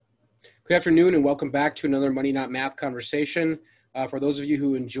Good afternoon and welcome back to another Money Not Math conversation. For those of you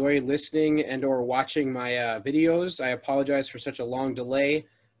who enjoy listening and or watching my videos, I apologize for such a long delay.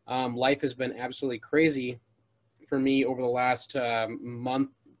 Life has been absolutely crazy for me over the last month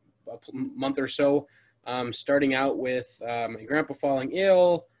or so, starting out with my grandpa falling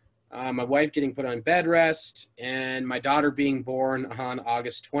ill, my wife getting put on bed rest, and my daughter being born on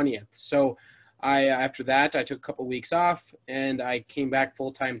August 20th. So after that, I took a couple weeks off and I came back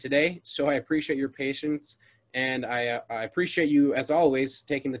full time today. So I appreciate your patience, and I appreciate you, as always,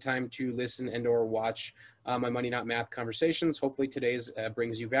 taking the time to listen and or watch my Money Not Math conversations. Hopefully today's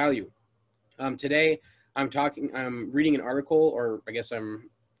brings you value. Today I'm reading an article, or I guess I'm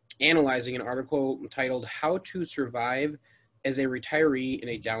analyzing an article titled "How to Survive as a Retiree in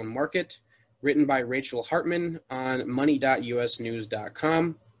a Down Market," written by Rachel Hartman on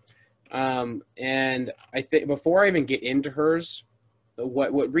money.usnews.com. And I think before I even get into hers,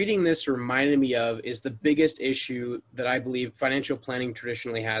 what reading this reminded me of is the biggest issue that I believe financial planning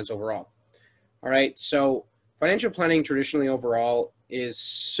traditionally has overall. All right, so financial planning traditionally overall is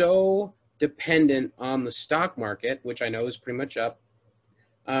so dependent on the stock market, which I know is pretty much up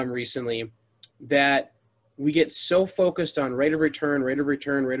recently, that we get so focused on rate of return,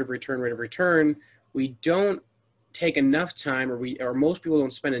 we don't take enough time, or most people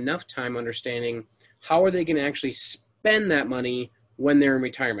don't spend enough time understanding how are they going to actually spend that money when they're in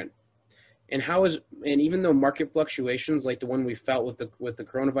retirement. And even though market fluctuations like the one we felt with the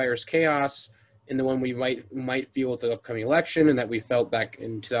coronavirus chaos, and the one we might feel with the upcoming election, and that we felt back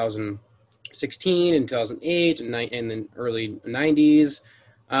in 2016 and 2008 and then early 90s,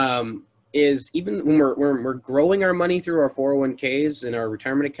 is even when we're growing our money through our 401ks and our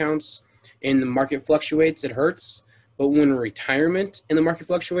retirement accounts, and the market fluctuates, it hurts. But when we're in retirement and the market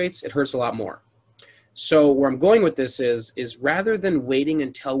fluctuates, it hurts a lot more. So where I'm going with this is rather than waiting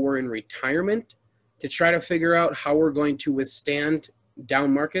until we're in retirement to try to figure out how we're going to withstand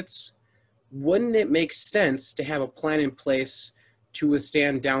down markets, wouldn't it make sense to have a plan in place to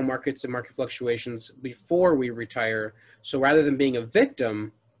withstand down markets and market fluctuations before we retire? So rather than being a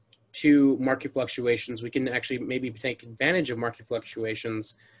victim to market fluctuations, we can actually maybe take advantage of market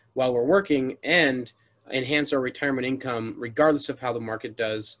fluctuations while we're working and enhance our retirement income regardless of how the market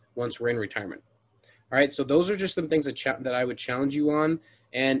does once we're in retirement. All right, so those are just some things that I would challenge you on.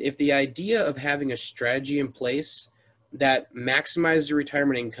 And if the idea of having a strategy in place that maximizes your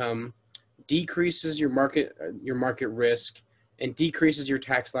retirement income, decreases your market risk, and decreases your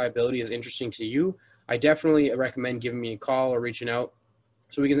tax liability is interesting to you, I definitely recommend giving me a call or reaching out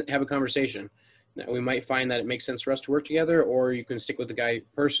so we can have a conversation. Now, we might find that it makes sense for us to work together, or you can stick with the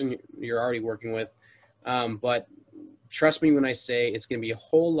person you're already working with. But trust me when I say it's going to be a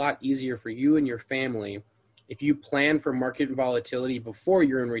whole lot easier for you and your family if you plan for market volatility before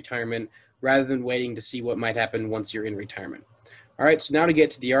you're in retirement, rather than waiting to see what might happen once you're in retirement. All right, so now to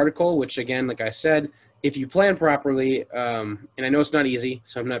get to the article, which again, like I said, if you plan properly, and I know it's not easy,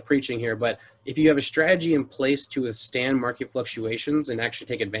 so I'm not preaching here, but if you have a strategy in place to withstand market fluctuations and actually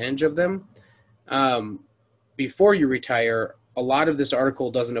take advantage of them before you retire, a lot of this article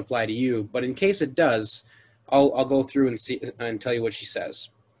doesn't apply to you, but in case it does, I'll go through and tell you what she says.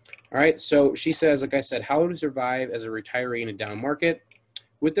 All right, so she says, like I said, how to survive as a retiree in a down market.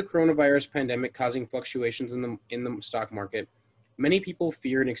 With the coronavirus pandemic causing fluctuations in the stock market, many people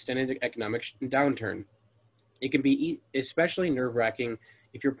fear an extended economic downturn. It can be especially nerve-wracking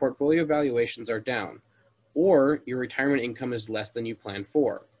if your portfolio valuations are down or your retirement income is less than you planned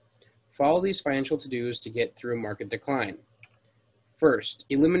for. Follow these financial to-dos to get through a market decline. First,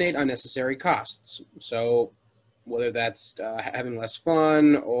 eliminate unnecessary costs. So whether that's having less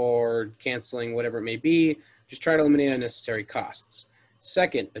fun or canceling, whatever it may be, just try to eliminate unnecessary costs.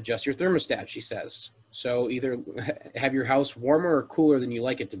 Second, adjust your thermostat, she says. So either have your house warmer or cooler than you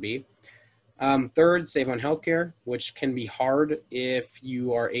like it to be. Third, save on healthcare, which can be hard if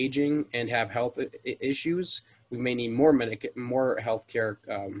you are aging and have health issues. We may need more healthcare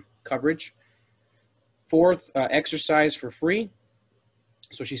coverage. Fourth, exercise for free.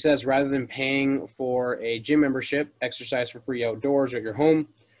 So she says, rather than paying for a gym membership, exercise for free outdoors or at your home.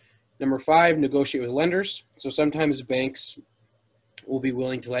 Number 5, negotiate with lenders. So sometimes banks will be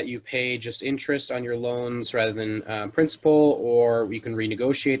willing to let you pay just interest on your loans rather than principal, or you can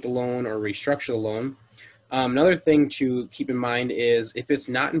renegotiate the loan or restructure the loan. Another thing to keep in mind is if it's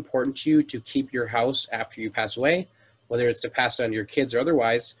not important to you to keep your house after you pass away, whether it's to pass it on to your kids or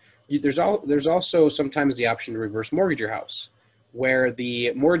otherwise, there's also sometimes the option to reverse mortgage your house, where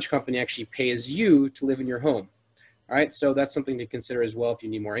the mortgage company actually pays you to live in your home. All right, so that's something to consider as well if you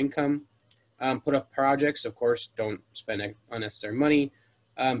need more income. Put off projects, of course, don't spend unnecessary money.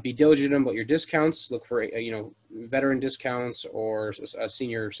 Be diligent about your discounts. Look for, veteran discounts or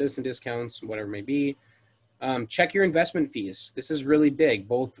senior citizen discounts, whatever it may be. Check your investment fees. This is really big,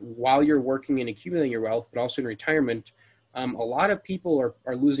 both while you're working and accumulating your wealth, but also in retirement. A lot of people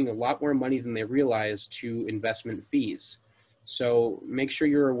are losing a lot more money than they realize to investment fees. So make sure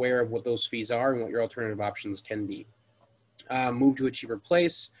you're aware of what those fees are and what your alternative options can be. Move to a cheaper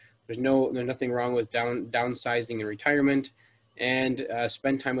place. There's nothing wrong with downsizing in retirement, and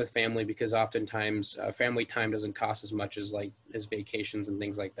spend time with family, because oftentimes family time doesn't cost as much as vacations and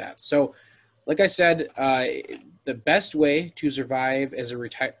things like that. So, like I said, the best way to survive as a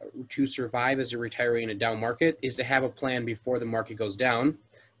retiree in a down market is to have a plan before the market goes down.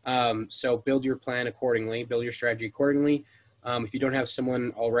 So build your plan accordingly, build your strategy accordingly. If you don't have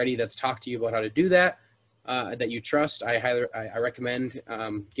someone already that's talked to you about how to do that, that you trust, I recommend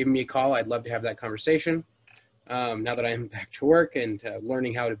giving me a call. I'd love to have that conversation. Now that I'm back to work and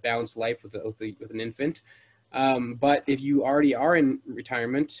learning how to balance life with an infant. But if you already are in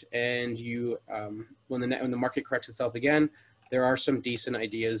retirement and when the market corrects itself again, there are some decent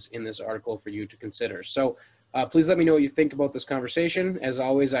ideas in this article for you to consider. So please let me know what you think about this conversation. As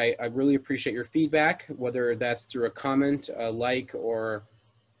always, I really appreciate your feedback, whether that's through a comment, a like, or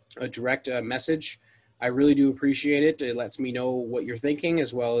a direct message. I really do appreciate it. It lets me know what you're thinking,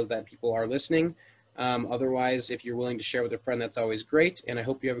 as well as that people are listening. Otherwise, if you're willing to share with a friend, that's always great. And I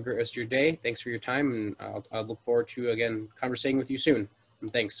hope you have a great rest of your day. Thanks for your time, and I'll look forward to, again, conversating with you soon.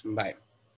 And thanks. Bye.